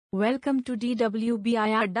Welcome to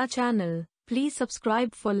DWBIADDA channel. Please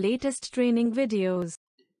subscribe for latest training videos.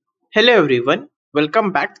 Hello everyone,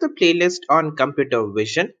 welcome back to the playlist on computer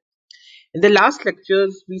vision. In the last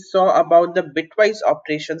lectures, we saw about the bitwise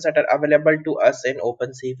operations that are available to us in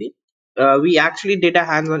Opencv. We actually did a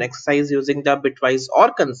hands-on exercise using the bitwise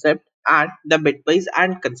OR concept and the bitwise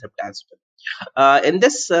AND concept as well. In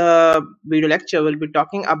this video lecture, we'll be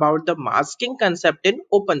talking about the masking concept in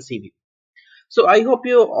Opencv. So I hope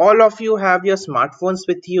you all of you have your smartphones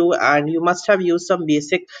with you, and you must have used some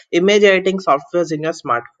basic image editing softwares in your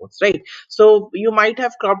smartphones, right? So you might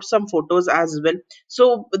have cropped some photos as well.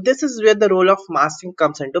 So this is where the role of masking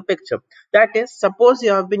comes into picture. That is, suppose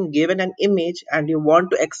you have been given an image and you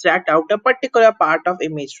want to extract out a particular part of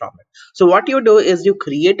image from it. So what you do is you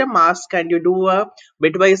create a mask and you do a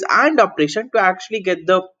bitwise AND operation to actually get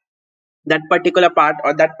the that particular part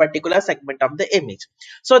or that particular segment of the image.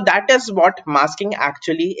 So that is what masking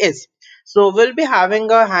actually is. So we'll be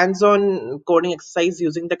having a hands-on coding exercise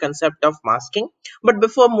using the concept of masking. But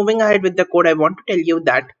before moving ahead with the code, I want to tell you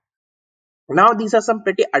that now these are some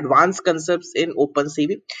pretty advanced concepts in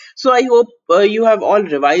OpenCV. So I hope you have all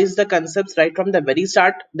revised the concepts right from the very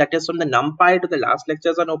start, that is from the NumPy to the last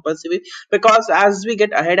lectures on OpenCV, because as we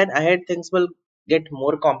get ahead and ahead, things will get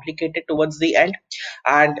more complicated towards the end,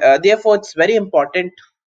 and therefore it's very important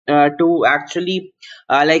to actually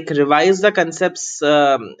like revise the concepts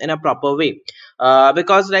in a proper way,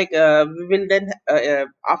 because we will then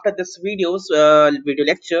after this video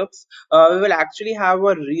lectures, we will actually have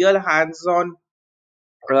a real hands-on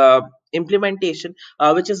uh, implementation,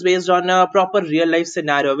 which is based on a proper real life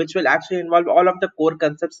scenario, which will actually involve all of the core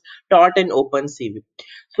concepts taught in OpenCV.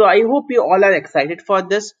 So I hope you all are excited for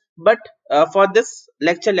this. But for this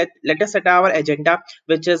lecture, let us set our agenda,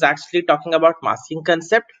 which is actually talking about masking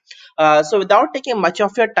concept. So without taking much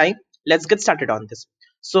of your time, let's get started on this.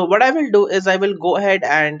 So what I will do is I will go ahead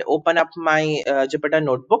and open up my Jupyter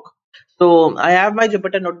notebook. So I have my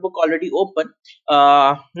Jupyter notebook already open.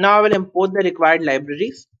 Now I will import the required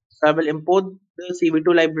libraries. So I will import the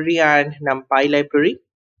CV2 library and NumPy library.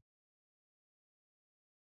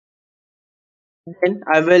 Then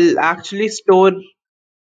I will actually store,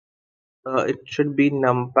 it should be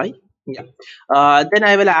NumPy. Yeah. Then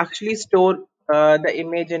I will actually store the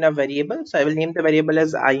image in a variable. So I will name the variable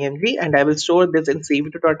as img, and I will store this in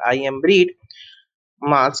cv2.imread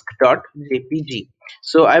mask.jpg.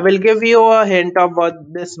 So I will give you a hint of what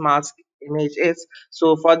this mask image is.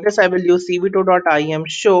 So for this I will use cv2.im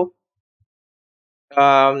show.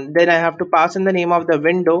 Then I have to pass in the name of the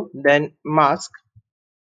window, then mask,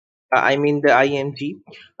 I mean the img,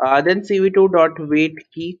 then cv2.wait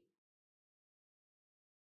key,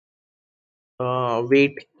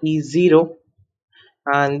 wait key 0,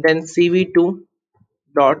 and then cv2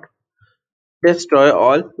 dot destroy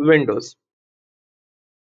all windows,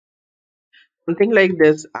 something like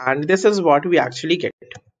this, and this is what we actually get.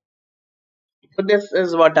 So this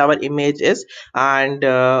is what our image is. And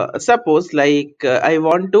suppose I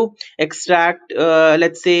want to extract,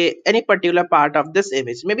 let's say, any particular part of this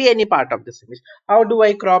image, maybe any part of this image. How do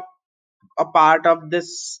I crop a part of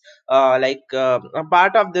this, a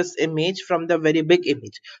part of this image from the very big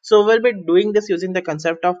image? So we'll be doing this using the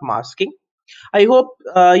concept of masking. I hope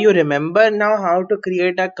you remember now how to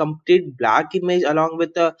create a complete black image along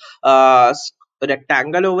with a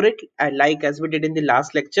rectangle over it, and like as we did in the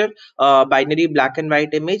last lecture, binary black and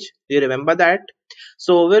white image. Do you remember that?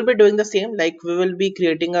 So we'll be doing the same. Like we will be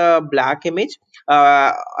creating a black image.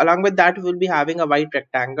 Along with that, we'll be having a white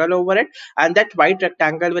rectangle over it, and that white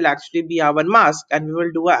rectangle will actually be our mask, and we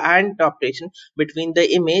will do a AND operation between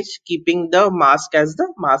the image, keeping the mask as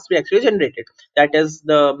the mask we actually generated. That is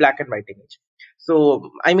the black and white image. So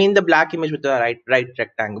I mean the black image with the white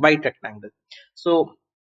rectangle. So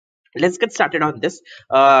let's get started on this.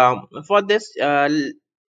 For this,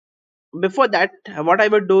 before that, what I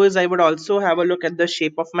would do is I would also have a look at the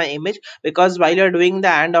shape of my image, because while you're doing the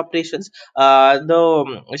AND operations,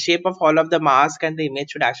 the shape of all of the mask and the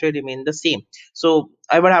image should actually remain the same. So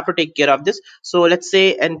I would have to take care of this. So let's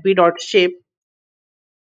say np.shape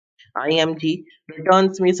img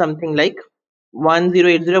returns me something like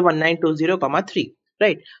 10801920 comma 3,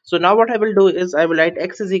 right? So now what I will do is I will write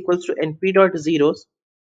x is equals to np dot zeros,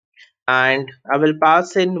 and I will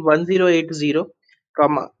pass in 1080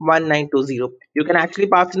 comma 1920. You can actually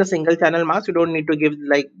pass in a single channel mask. You don't need to give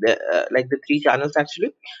like the three channels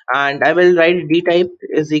actually. And I will write d type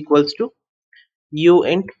is equals to u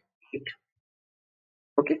int 8.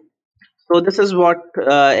 Okay. So this is what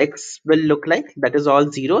x will look like. That is all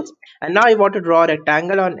zeros. And now I want to draw a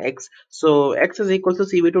rectangle on x. So x is equals to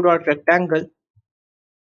cv2 dot rectangle.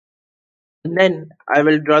 And then I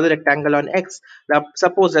will draw the rectangle on X. Now,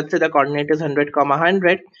 suppose let's say the coordinate is 100, comma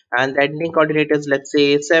 100, and the ending coordinate is, let's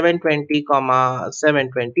say, 720, comma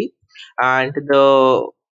 720, and the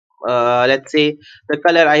let's say the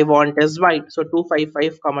color I want is white. So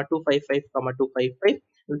 255, comma 255, comma 255.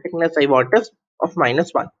 The thickness I want is of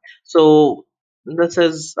 -1. So this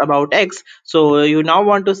is about X. So you now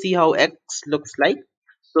want to see how X looks like.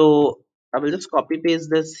 So I will just copy paste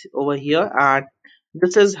this over here, and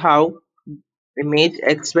this is how image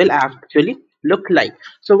X will actually look like.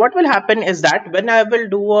 So what will happen is that when I will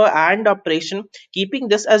do a AND operation, keeping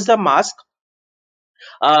this as the mask,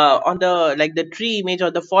 on the like the tree image or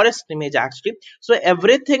the forest image actually, so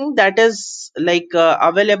everything that is like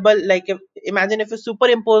available, like if, imagine if you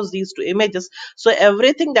superimpose these two images, so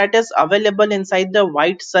everything that is available inside the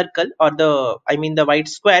white circle, or the, I mean, the white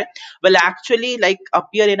square, will actually like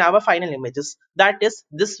appear in our final images. That is,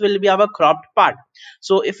 this will be our cropped part.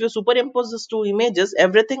 So if you superimpose these two images,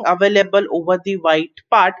 everything available over the white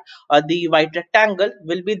part or the white rectangle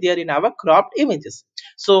will be there in our cropped images.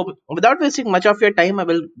 So without wasting much of your time, I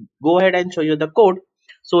will go ahead and show you the code.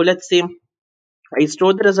 So let's say I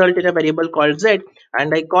store the result in a variable called z,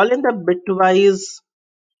 and I call in the bitwise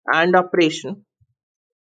AND operation.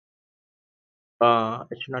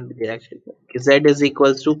 It should not be there actually. Okay, z is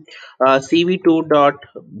equals to cv2 dot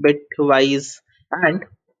bitwise and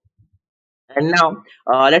now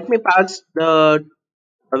let me pass the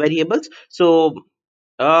variables. So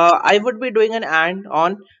I would be doing an AND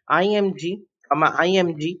on img,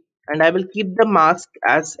 img, and I will keep the mask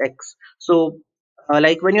as X. So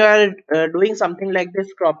like when you are doing something like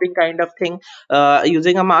this cropping kind of thing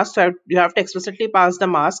using a mask, so you have to explicitly pass the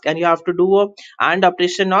mask, and you have to do a AND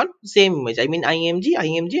operation on same image. I mean img,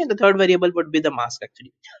 and the third variable would be the mask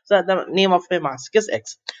actually. So the name of my mask is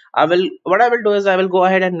X. What I will do is I will go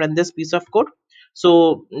ahead and run this piece of code.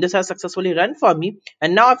 So this has successfully run for me,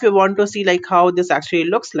 and now if you want to see like how this actually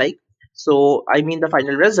looks like, so I mean the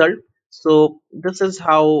final result, so this is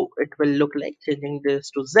how it will look like changing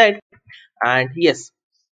this to Z. And yes,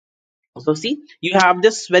 so see, you have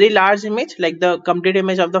this very large image, like the complete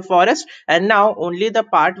image of the forest, and now only the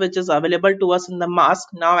part which is available to us in the mask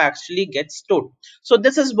now actually gets stored. So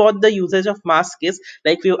this is what the usage of mask is.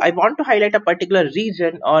 Like I want to highlight a particular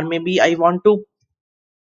region, or maybe I want to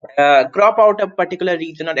crop out a particular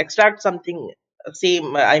region or extract something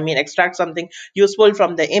I mean extract something useful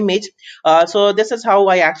from the image. So this is how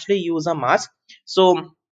I actually use a mask.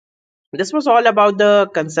 So this was all about the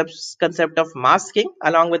concept of masking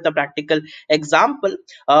along with the practical example.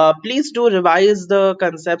 Please do revise the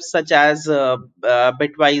concepts such as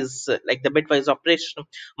bitwise, like the bitwise operation,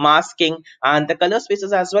 masking, and the color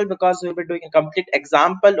spaces as well, because we'll be doing a complete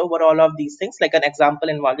example over all of these things, like an example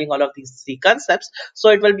involving all of these three concepts. So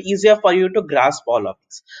it will be easier for you to grasp all of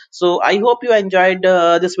these. So I hope you enjoyed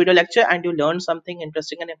this video lecture and you learned something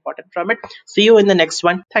interesting and important from it. See you in the next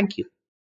one. Thank you.